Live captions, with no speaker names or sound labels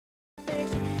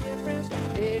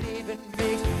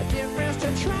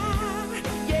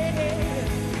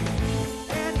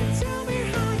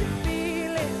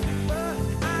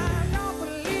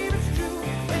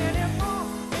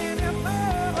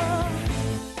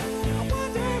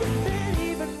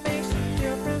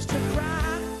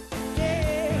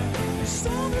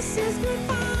is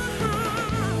goodbye.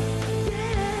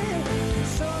 Yeah,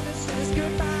 so this is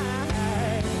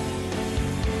goodbye.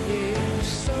 Yeah,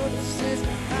 so this is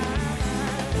goodbye.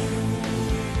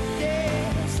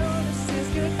 Yeah, so this is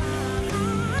goodbye.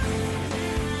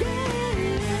 Yeah.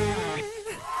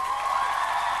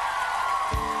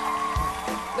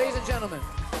 Ladies and gentlemen.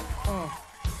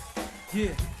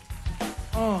 Yeah.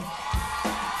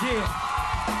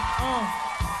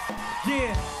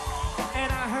 Yeah.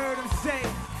 And I heard him say,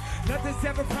 nothing's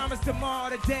ever promised tomorrow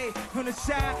today. Gonna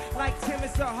shine like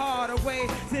Timmons or Hardaway.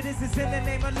 So this is in the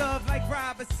name of love, like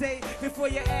Robert say. Before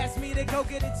you ask me to go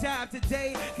get a job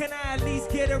today, can I at least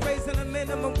get a raise on the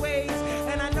minimum wage?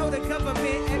 And I know the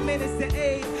government administers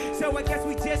aid, so I guess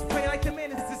we just pray like the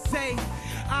ministers say.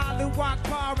 I'll walk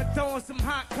bar and throwing some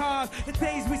hot cars. The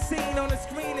things we seen on the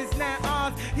screen is not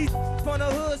ours. He's from the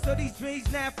hood, so these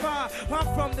dreams not far. I'm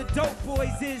from the dope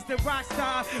boys, is the rock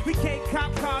star. We can't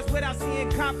cop cars without seeing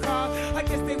cop cars. I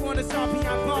guess they want us all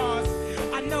behind bars.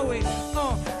 I know it,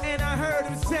 and I heard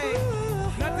him say,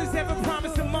 nothing's ever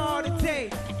promised tomorrow today.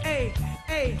 Hey,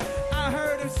 I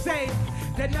heard him say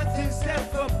that nothing's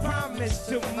ever promised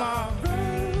tomorrow.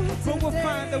 But we'll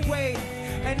find a way,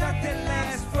 and nothing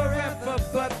lasts forever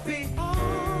but be.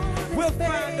 We'll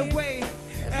find a way,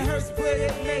 and hurts, but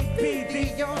it may be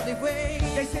the only way.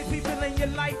 They say people in your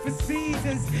life for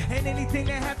seasons, and anything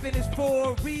that happens is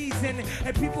for a reason.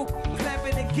 And people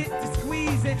clapping and get to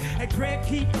squeezing, and Grant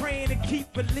keep praying and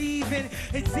keep believing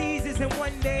in Jesus. And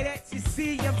one day that you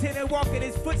see him, till they walk in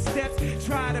his footsteps,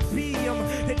 try to be him.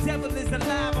 The devil is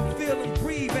alive, I feel him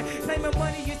breathing. Claiming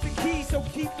money is the key, so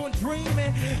keep on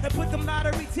dreaming. And put them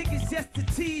lottery tickets just to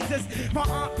tease us. My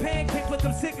Aunt Pancake put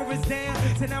them cigarettes down,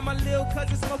 so now my little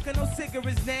cousin smoking no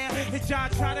cigarettes now. And John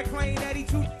try to claim that he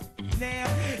too now.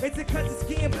 It's because his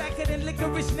skin blacker than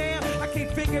licorice now. I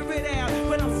can't figure it out,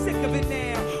 but I'm sick of it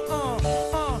now.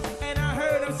 And I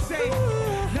heard him say,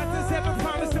 nothing's ever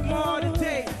promised tomorrow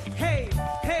today. Hey,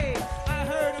 I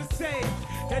heard him say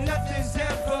that nothing's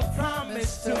ever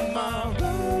promised tomorrow.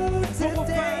 But we'll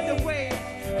find a way,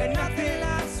 and nothing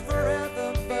lasts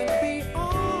forever but be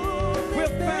on. We'll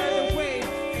find a way,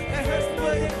 it hurts,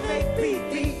 but it may be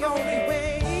the only way.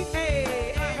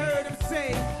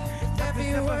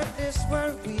 This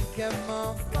world we get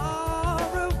more far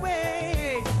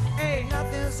away.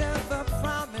 Nothing's ever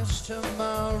promised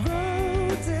tomorrow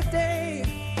today,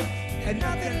 and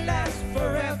nothing lasts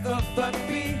forever but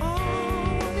be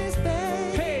on this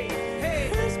day.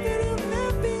 This could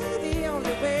not be the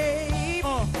only way.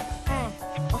 No.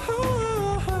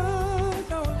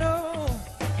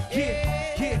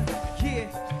 Yeah.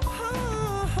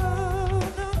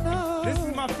 No. This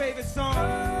is my favorite song.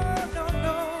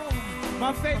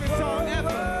 My favorite song ever.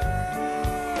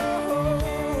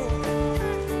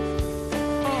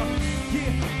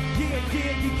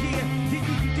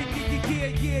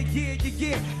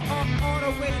 Yeah. On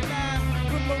the way live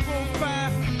with Maroon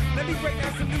 5. Let me break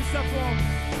down some new stuff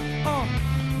on.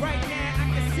 Right now I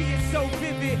can see it so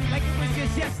vivid, like it was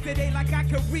just yesterday, like I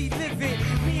could relive it.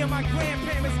 Me and my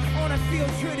grandparents on a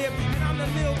field trip, and I'm the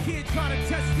little kid trying to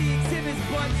touch the exhibits,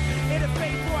 but it'll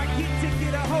fade before I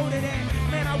get a hold of that.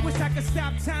 Man, I wish I could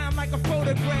stop time like a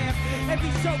photograph. Every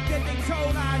joke that they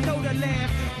told, I know to laugh.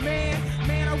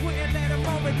 Man, I wouldn't let a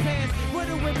moment pass. What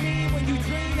do it mean when you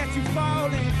dream that you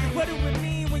falling? What do it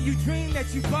mean when you dream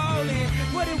that you balling?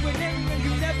 What do it mean when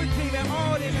you never dream at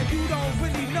all? And you don't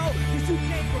really know, cause you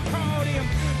can't recall them.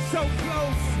 So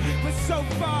close, but so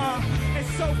far, and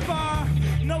so far,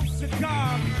 no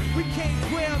cigar. We can't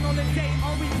dwell on the day,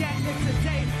 all we got is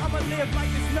today. I'ma live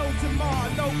like there's no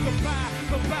tomorrow, no goodbye,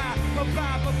 no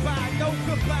goodbye, no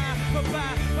goodbye,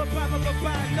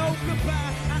 no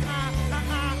goodbye.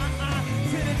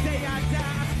 Till the day I die,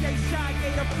 I stay shy,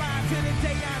 gator fly. Till the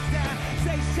day I die,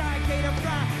 stay shy, gator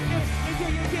fly. If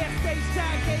you can't stay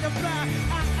shy, gator fly.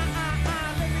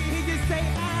 Let me hear you say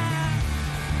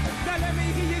Now let me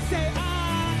hear you say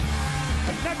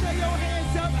Now throw your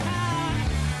hands up high.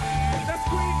 Now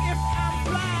scream if I'm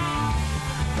fly.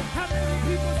 How many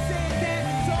people said that?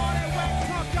 So all that whack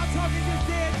talk, y'all talking just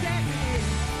dead that.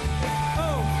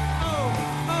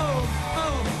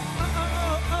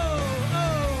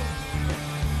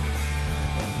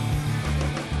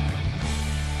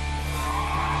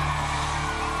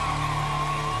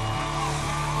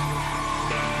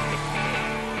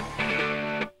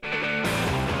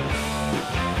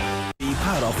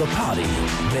 Part of the Party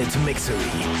mit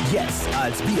Mixery. Jetzt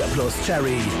als Bier plus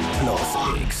Cherry plus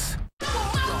X.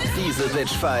 Diese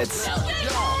Bitchfights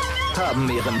haben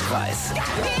ihren Preis.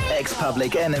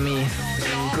 Ex-Public Enemy,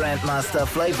 Grandmaster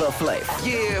Flavor Flav.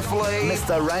 Yeah, Flav.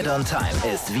 Mr. Right on Time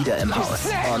ist wieder im Haus.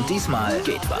 Und diesmal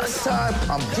geht was. Time,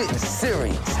 I'm getting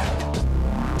serious.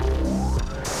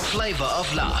 Flavor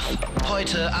of Love.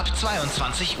 Heute ab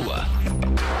 22 Uhr.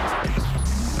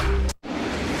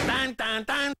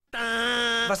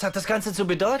 Was hat das Ganze zu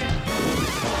bedeuten?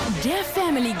 Der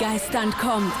Family Guy-Stunt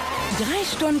kommt. 3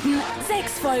 Stunden,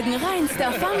 6 Folgen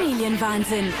reinster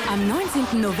Familienwahnsinn. Am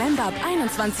 19. November ab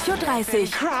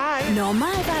 21:30 Uhr. Normal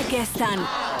war gestern.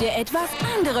 Der etwas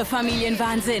andere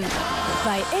Familienwahnsinn.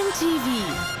 Bei MTV.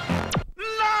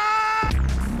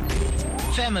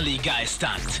 Family Guy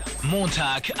Stunt.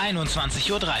 Montag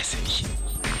 21:30 Uhr.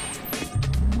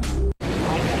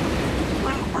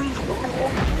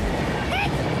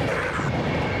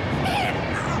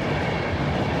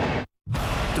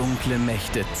 Dunkle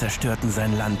Mächte zerstörten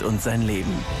sein Land und sein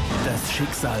Leben. Das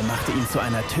Schicksal machte ihn zu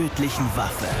einer tödlichen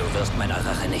Waffe. Du wirst meiner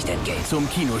Rache nicht entgehen. Zum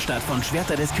Kinostart von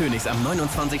Schwerter des Königs am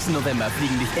 29. November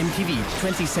fliegen dich MTV,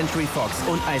 20th Century Fox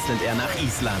und Iceland Air nach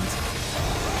Island.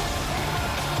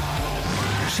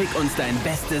 Schick uns dein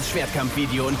bestes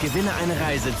Schwertkampfvideo und gewinne eine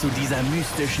Reise zu dieser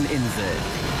mystischen Insel.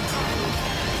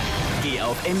 Geh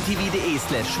auf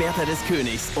mtv.de/Schwerter des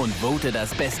Königs und vote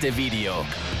das beste Video.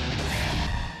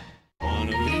 One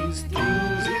of these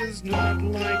things is not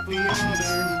like the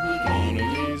other. One of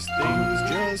these things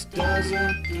just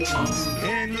doesn't belong.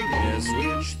 Can you guess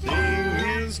which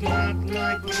thing is not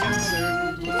like the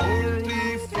other before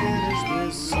we finish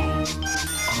this song?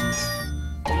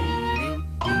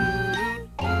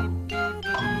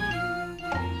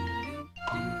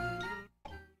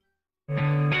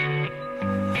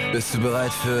 Bist du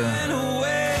bereit für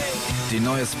die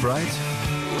neue Sprite?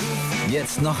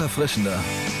 Jetzt noch erfrischender.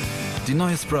 Die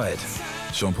neue Sprite.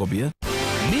 Schon probiert?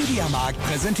 Mediamarkt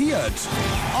präsentiert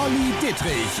Olli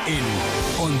Dittrich in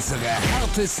Unsere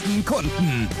härtesten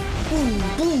Kunden.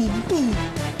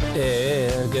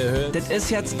 Das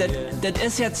ist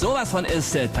jetzt sowas von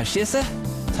ist das, verstehst du?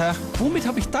 Tja, womit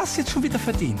habe ich das jetzt schon wieder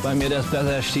verdient? Bei mir das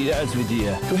besser steht als mit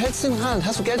dir. Du hältst den Rand.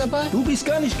 Hast du Geld dabei? Du bist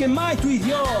gar nicht gemeint, du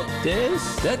Idiot.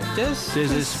 Das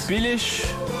ist billig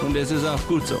und das ist auch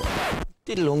gut so.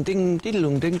 Didelung, ding,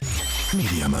 didelung, ding.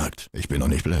 Mediamarkt. Ich bin noch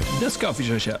nicht blöd. Das kaufe ich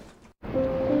euch ja.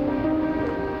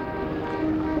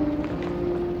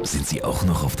 Sind Sie auch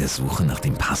noch auf der Suche nach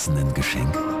dem passenden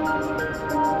Geschenk?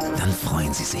 Dann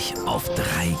freuen Sie sich auf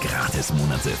 3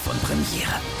 Gratis-Monate von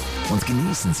Premiere. Und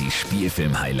genießen Sie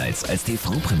Spielfilm-Highlights als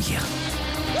TV-Premiere.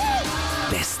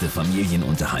 Beste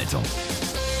Familienunterhaltung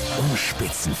und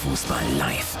Spitzenfußball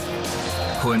live.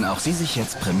 Holen auch Sie sich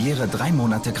jetzt Premiere 3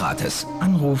 Monate gratis.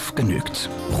 Anruf genügt.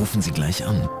 Rufen Sie gleich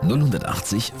an.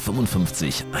 080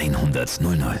 55 100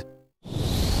 00.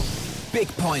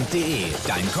 BigPoint.de,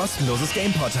 dein kostenloses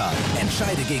Gameportal.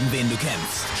 Entscheide, gegen wen du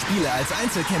kämpfst. Spiele als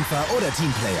Einzelkämpfer oder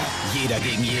Teamplayer. Jeder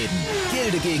gegen jeden.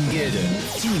 Gilde gegen Gilde.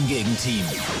 Team gegen Team.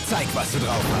 Zeig, was du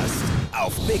drauf hast.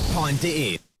 Auf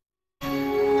BigPoint.de.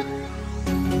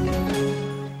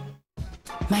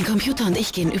 Mein Computer und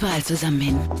ich gehen überall zusammen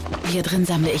hin. Hier drin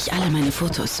sammle ich alle meine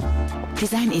Fotos.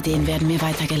 Designideen werden mir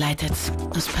weitergeleitet.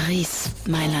 Aus Paris,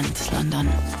 Mailand, London.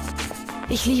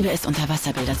 Ich liebe es,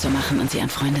 Unterwasserbilder zu machen und sie an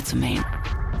Freunde zu mailen.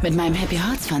 Mit meinem Happy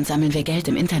Hearts Fund sammeln wir Geld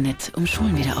im Internet, um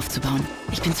Schulen wieder aufzubauen.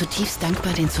 Ich bin zutiefst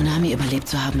dankbar, den Tsunami überlebt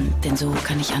zu haben, denn so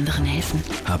kann ich anderen helfen.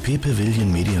 HP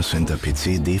Pavilion Media Center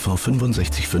PC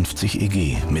DV6550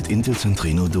 EG mit Intel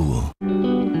Centrino Duo.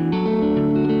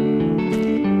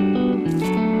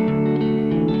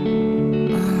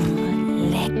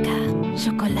 Lecker.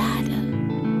 Schokolade.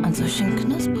 Und so schön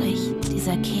knusprig,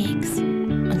 dieser Keks.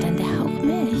 Und dann der Hauch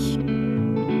Milch.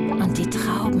 Und die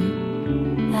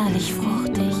Trauben. Herrlich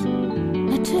fruchtig.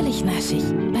 Natürlich naschig.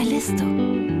 Bei Listo.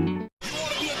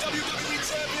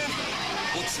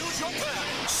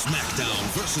 SmackDown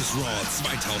vs. Raw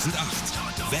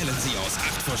 2008. Wählen Sie aus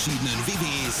 8 verschiedenen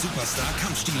WWE Superstar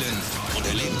Kampfstilen und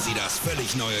erleben Sie das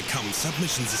völlig neue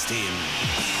Kampf-Submission-System.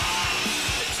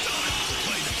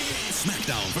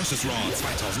 SmackDown vs. Raw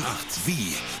 2008.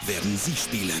 Wie werden Sie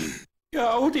spielen?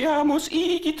 Gaudiamus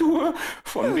igitur.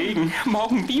 Von wegen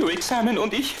morgen Bioexamen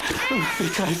und ich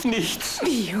begreife nichts.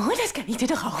 Bio, das kann ich dir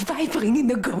doch auch beibringen.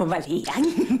 Na, komm mal her.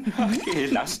 Ach, geh,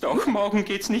 lass doch. Morgen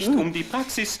geht's nicht um die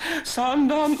Praxis,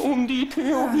 sondern um die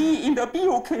Theorie in der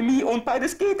Biochemie. Und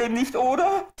beides geht denn nicht,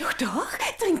 oder? Doch, doch.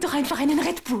 Trink doch einfach einen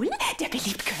Red Bull. Der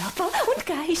belebt Körper und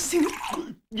Geist.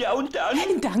 Ja, und dann?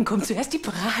 Dann kommt zuerst die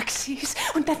Praxis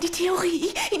und dann die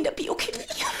Theorie in der Biochemie.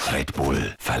 Red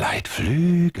Bull verleiht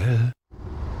Flügel.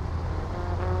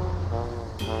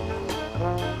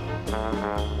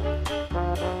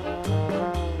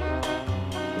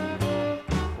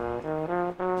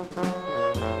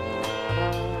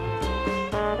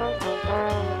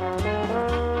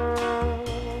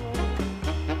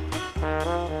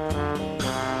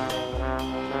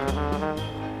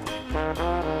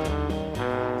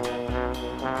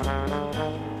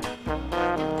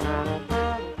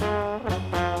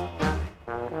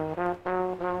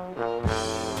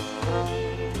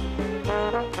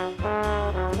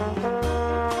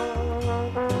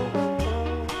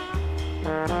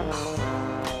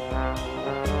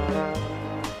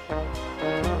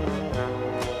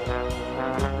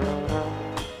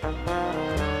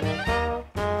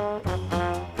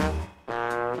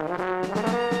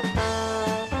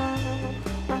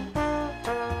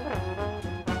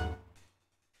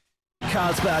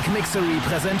 Carlsberg Mixery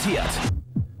präsentiert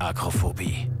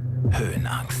Akrophobie,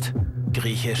 Höhenangst,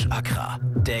 griechisch Akra,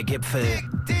 der Gipfel,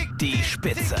 die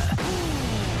Spitze.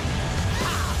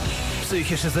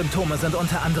 Psychische Symptome sind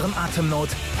unter anderem Atemnot,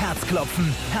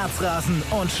 Herzklopfen, Herzrasen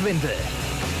und Schwindel.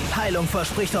 Heilung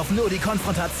verspricht oft nur die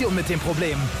Konfrontation mit dem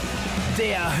Problem,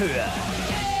 der Höhe.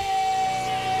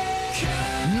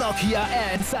 Nokia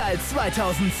Ants als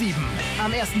 2007.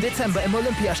 Am 1. Dezember im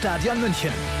Olympiastadion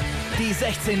München. Die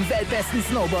 16 weltbesten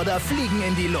Snowboarder fliegen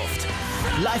in die Luft.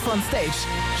 Live on Stage,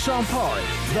 Sean Paul,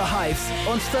 The Hives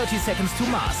und 30 Seconds to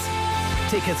Mars.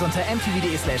 Tickets unter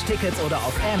mtv.de/tickets oder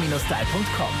auf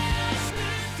air-style.com.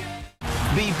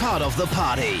 Be part of the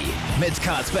party mit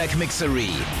Carlsberg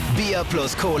Mixery. Bier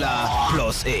plus Cola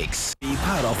plus X. Be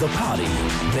part of the party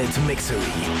mit Mixery.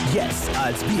 Jetzt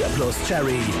als Bier plus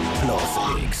Cherry plus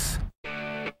X.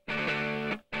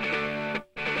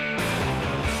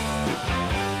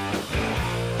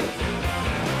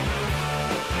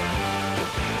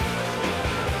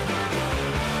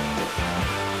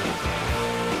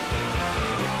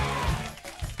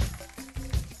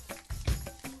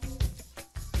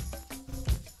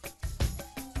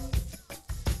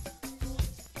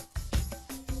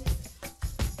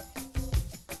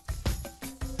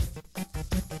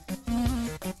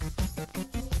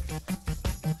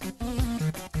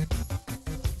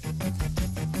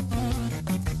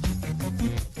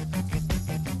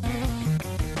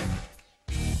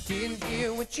 Didn't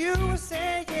hear what you were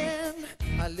saying.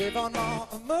 I live on raw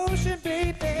emotion,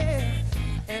 baby.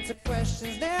 Answer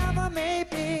questions never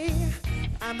maybe.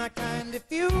 I'm not kind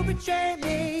if you betray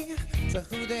me. So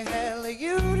who the hell are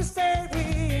you to save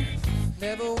me?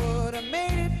 Never would have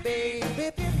made it, babe.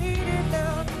 If you needed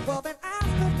love, well then I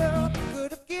could love.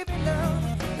 Could have given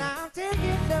love. Now I'm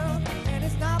taking love, and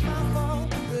it's not my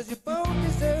fault. Cause you both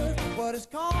deserve what is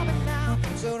coming now.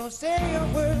 So don't say a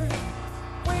word.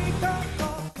 Wake up,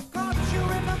 caught you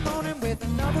in the morning with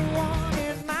another one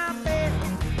in my bed.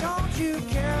 Don't you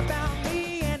care about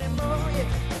me anymore? Yeah.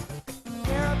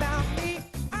 Care about me?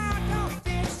 I don't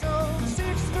think so.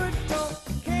 6 foot tall,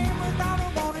 came without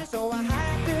a warning, so I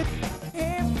had to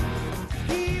him.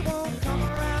 He won't come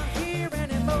around here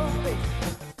anymore. Babe.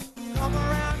 Come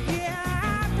around here,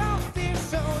 I don't think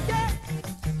so. Yeah.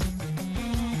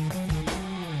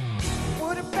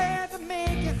 Would have been to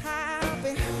make you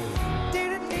happy.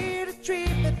 Didn't need to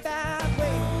treat me that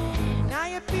way. Now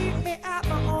you beat me at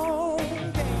my own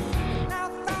game. Now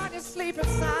I thought you're sleeping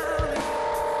soundly,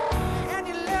 and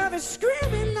your love is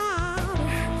screaming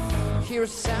loud. Hear a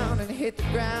sound and hit the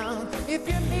ground. If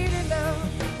you needed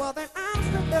love, well then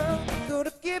I'm the love. Could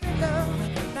have given love,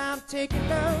 now I'm taking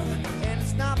love. And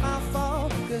it's not my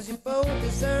fault, cause you both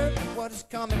deserve what is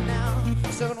coming now.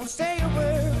 So don't say a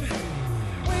word.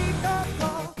 Wake up,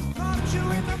 caught you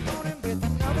in the morning with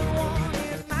another one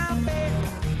in my bed.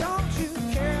 Don't you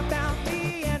care about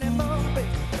me anymore, babe?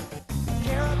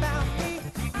 Care about me?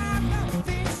 I don't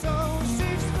think so.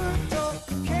 6 foot tall,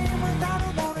 came without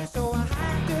a warning, so I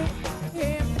had to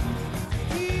him.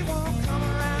 He won't come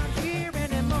around here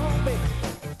anymore, babe.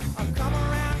 I'll come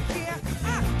around here.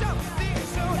 I don't think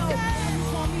so. Yeah. You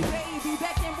call me baby,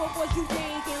 back then what was you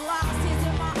thinking? Lost tears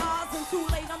in my eyes and too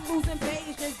late I'm losing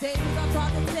patience. Days I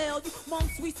tried to tell you,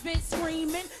 months we spent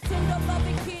screaming. Tender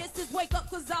loving kisses, wake up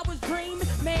cause I was dreaming.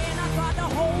 Man, I tried to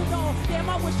hold on, damn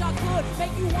I wish I could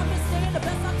make you understand the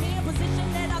best I can,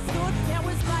 position that I stood. Now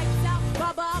it's lights out,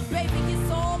 bye-bye baby, it's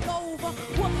all over.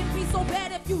 What can be so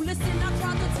bad if you listen? I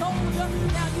tried to told you.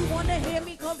 Now you wanna hear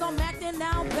me cause I'm acting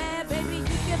now bad. Baby,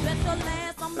 you can bet the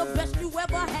last I'm the best you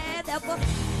ever had, ever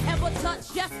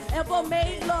touched, yes, ever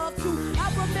made love to. I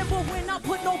remember when I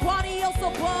put nobody else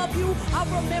above you. I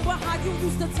remember how you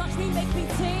used to touch me, make me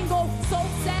tingle. So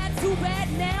sad, too bad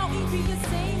now he being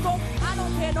single. I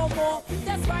don't care no more,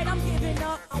 that's right, I'm giving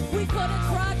up. We could've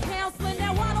tried counseling,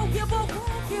 now I don't give up.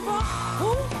 Give up,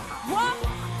 who, what,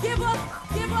 give up,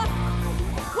 give up.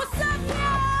 What's up,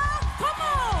 y'all? Come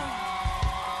on.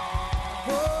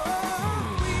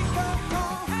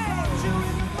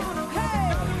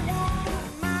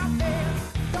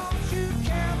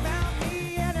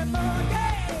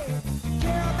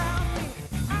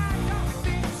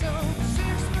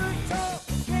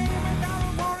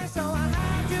 So I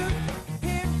had to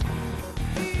him.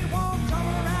 He won't come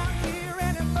around here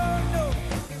anymore.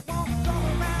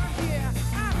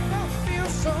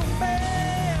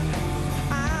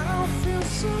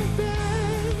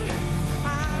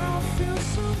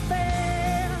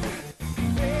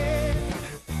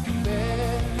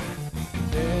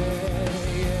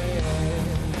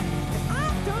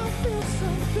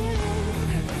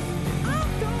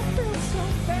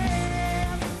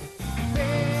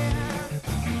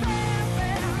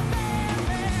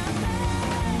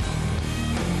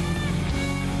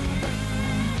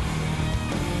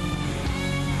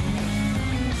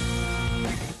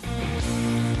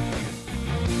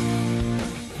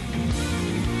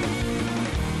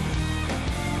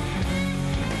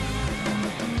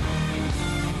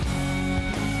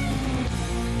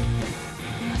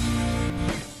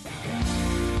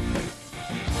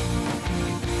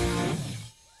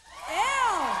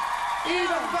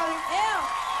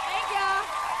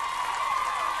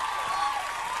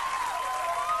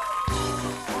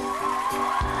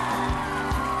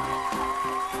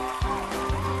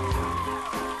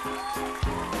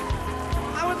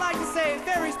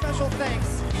 special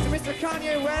thanks to Mr.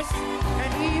 Kanye West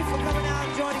and Eve for coming out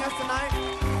and joining us tonight.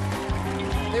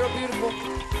 They were beautiful.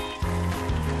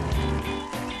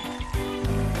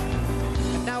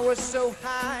 And I was so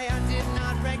high I did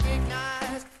not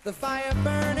recognize the fire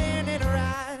burning in her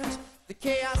eyes, the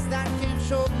chaos that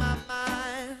controlled my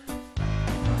mind.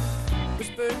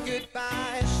 Whispered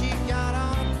goodbye, she got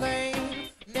on a plane,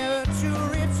 never to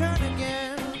return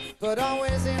again, but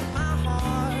always in my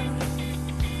heart.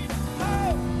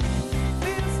 Oh,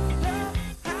 this love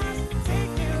has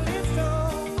taken its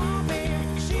toll on me.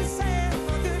 She said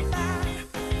goodbye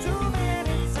too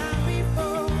many times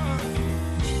before.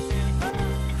 Her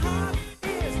heart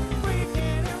is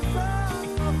breaking in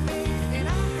front of me, and I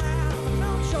have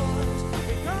no choice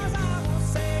because I won't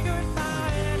say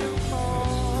goodbye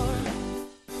anymore.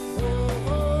 Oh,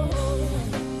 oh, oh.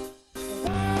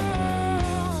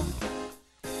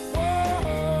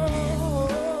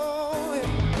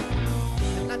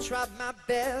 I tried my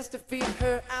best to feed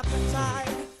her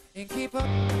appetite and keep her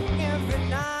every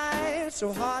night.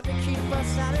 So hard to keep her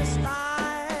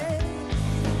satisfied.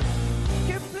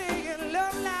 Kept playing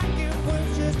love like it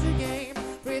was just a game,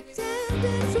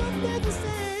 pretending to be the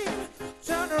same.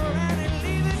 Turn around and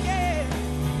leave again.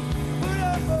 But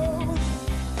oh,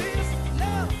 this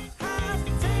love has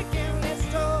taken its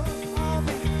toll on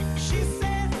me. She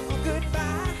said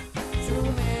goodbye too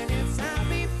many times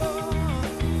before.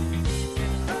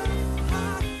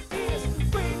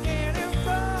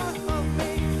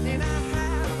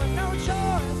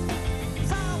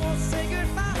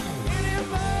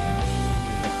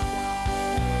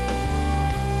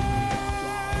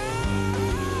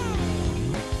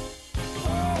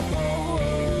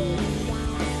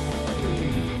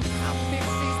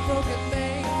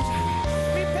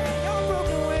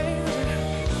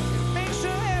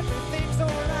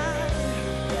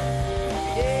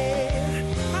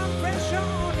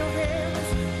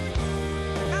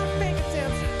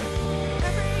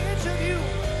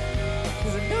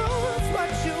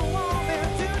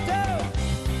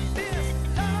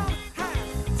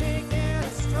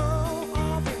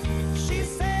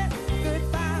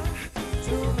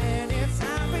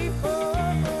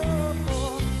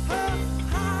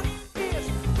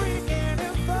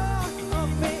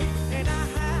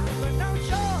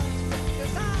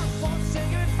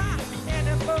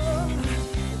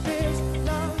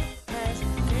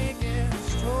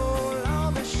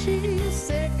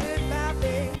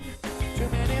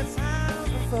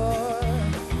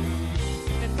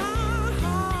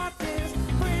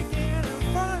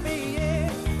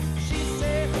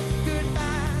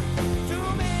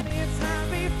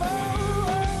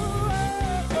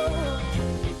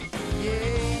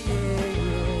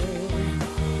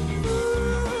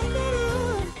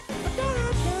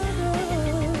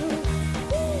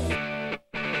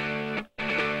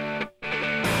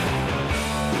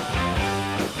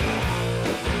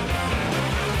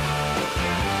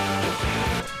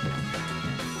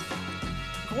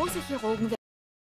 Große Chirurgen